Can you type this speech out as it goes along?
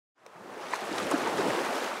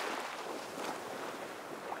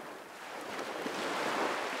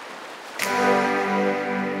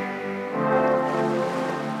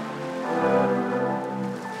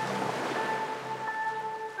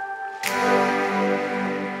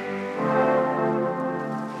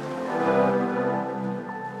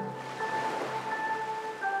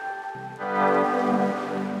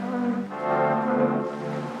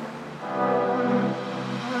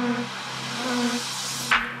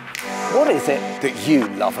What is it that you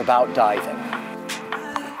love about diving?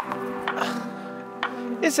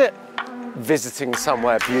 Is it visiting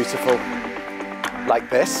somewhere beautiful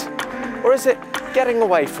like this? Or is it getting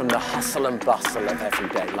away from the hustle and bustle of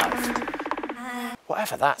everyday life?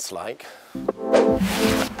 Whatever that's like.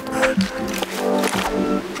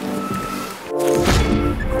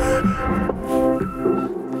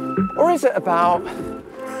 Or is it about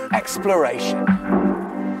exploration?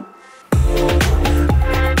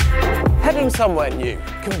 Heading somewhere new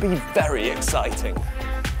can be very exciting.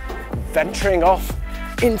 Venturing off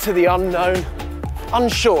into the unknown,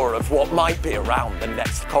 unsure of what might be around the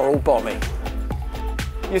next coral bombing.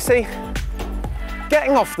 You see,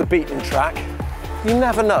 getting off the beaten track, you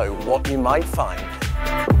never know what you might find.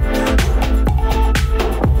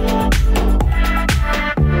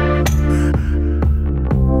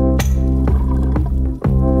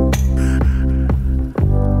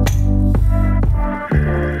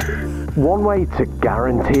 One way to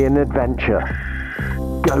guarantee an adventure: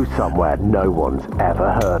 go somewhere no one's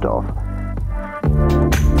ever heard of.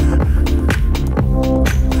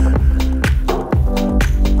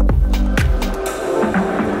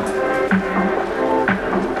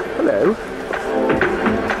 Hello.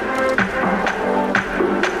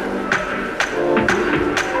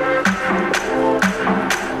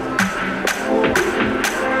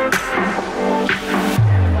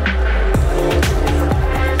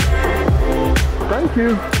 Thank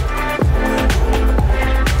you.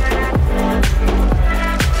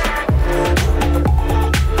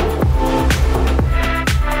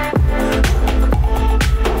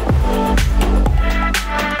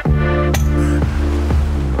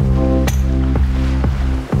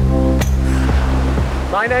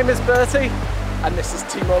 My name is Bertie, and this is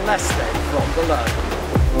Timor-Leste from below.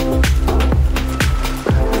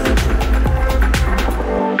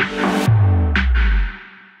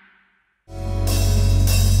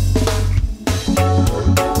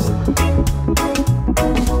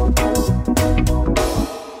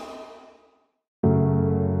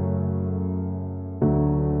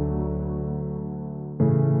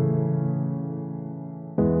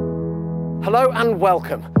 Hello and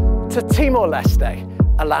welcome to Timor-Leste,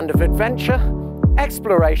 a land of adventure,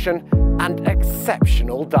 exploration and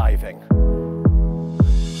exceptional diving.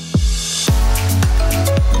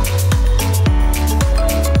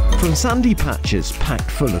 From sandy patches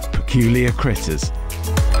packed full of peculiar critters,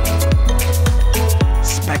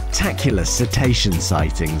 spectacular cetacean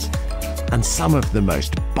sightings and some of the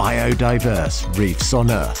most biodiverse reefs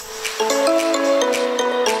on Earth,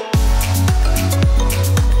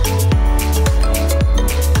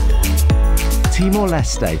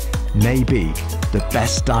 Timor-Leste may be the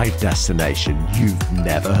best dive destination you've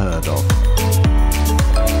never heard of.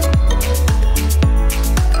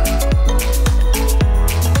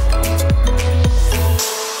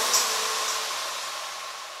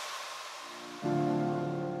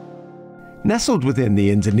 Nestled within the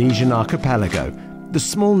Indonesian archipelago, the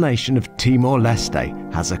small nation of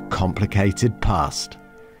Timor-Leste has a complicated past.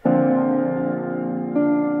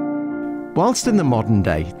 Whilst in the modern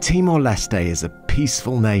day, Timor-Leste is a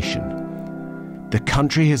peaceful nation, the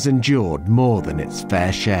country has endured more than its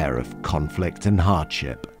fair share of conflict and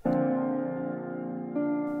hardship.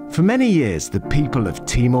 For many years, the people of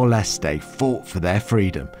Timor-Leste fought for their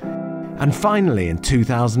freedom, and finally in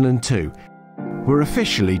 2002, were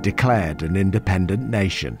officially declared an independent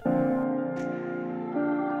nation.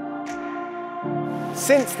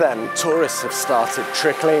 Since then, tourists have started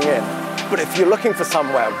trickling in. But if you're looking for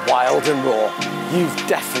somewhere wild and raw, you've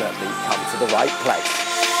definitely come to the right place.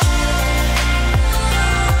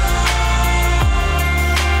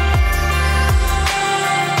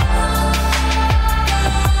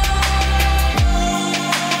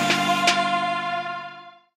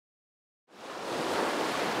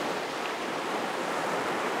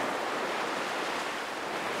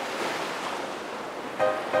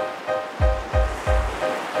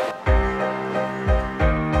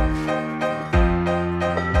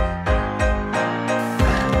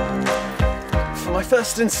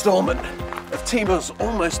 First instalment of Timor's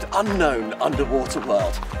almost unknown underwater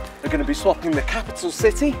world. We're going to be swapping the capital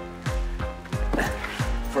city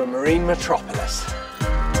for a marine metropolis.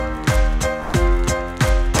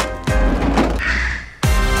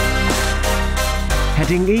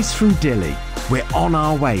 Heading east from Dili, we're on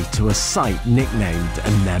our way to a site nicknamed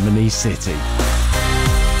Anemone City.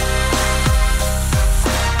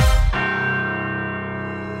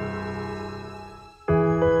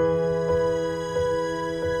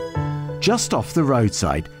 Just off the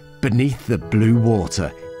roadside, beneath the blue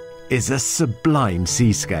water, is a sublime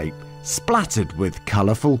seascape splattered with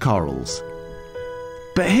colourful corals.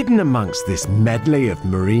 But hidden amongst this medley of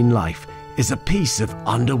marine life is a piece of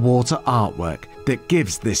underwater artwork that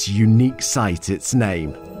gives this unique site its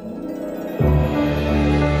name.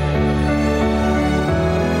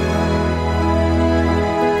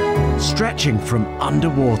 Stretching from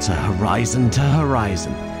underwater horizon to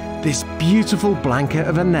horizon, this beautiful blanket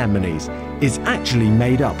of anemones is actually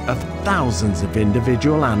made up of thousands of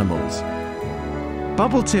individual animals.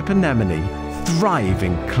 Bubble-tip anemone thrive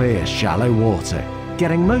in clear, shallow water,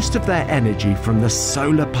 getting most of their energy from the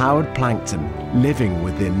solar-powered plankton living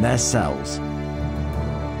within their cells.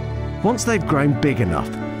 Once they've grown big enough,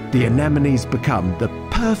 the anemones become the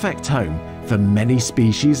perfect home for many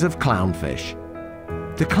species of clownfish.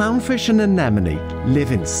 The clownfish and anemone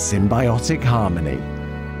live in symbiotic harmony.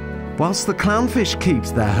 Whilst the clownfish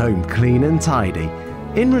keeps their home clean and tidy,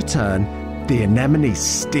 in return, the anemone's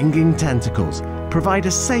stinging tentacles provide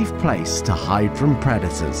a safe place to hide from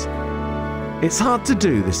predators. It's hard to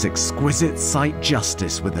do this exquisite sight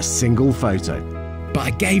justice with a single photo, but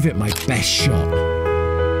I gave it my best shot.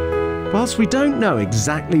 Whilst we don't know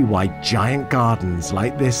exactly why giant gardens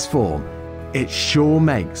like this form, it sure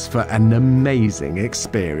makes for an amazing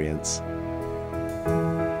experience.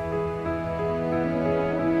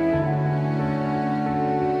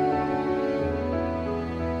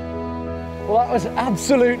 Well, that was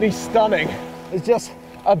absolutely stunning. It's just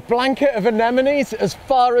a blanket of anemones as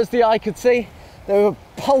far as the eye could see. They were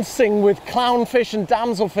pulsing with clownfish and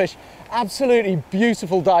damselfish. Absolutely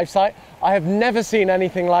beautiful dive site. I have never seen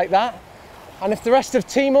anything like that. And if the rest of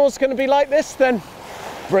Timor's going to be like this, then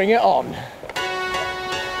bring it on.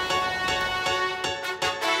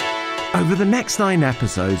 Over the next 9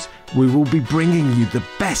 episodes, we will be bringing you the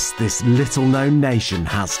best this little-known nation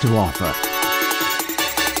has to offer.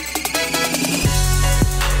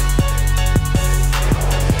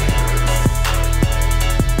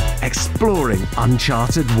 Exploring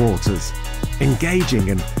uncharted waters, engaging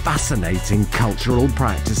in fascinating cultural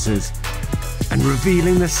practices, and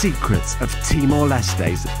revealing the secrets of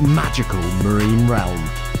Timor-Leste's magical marine realm.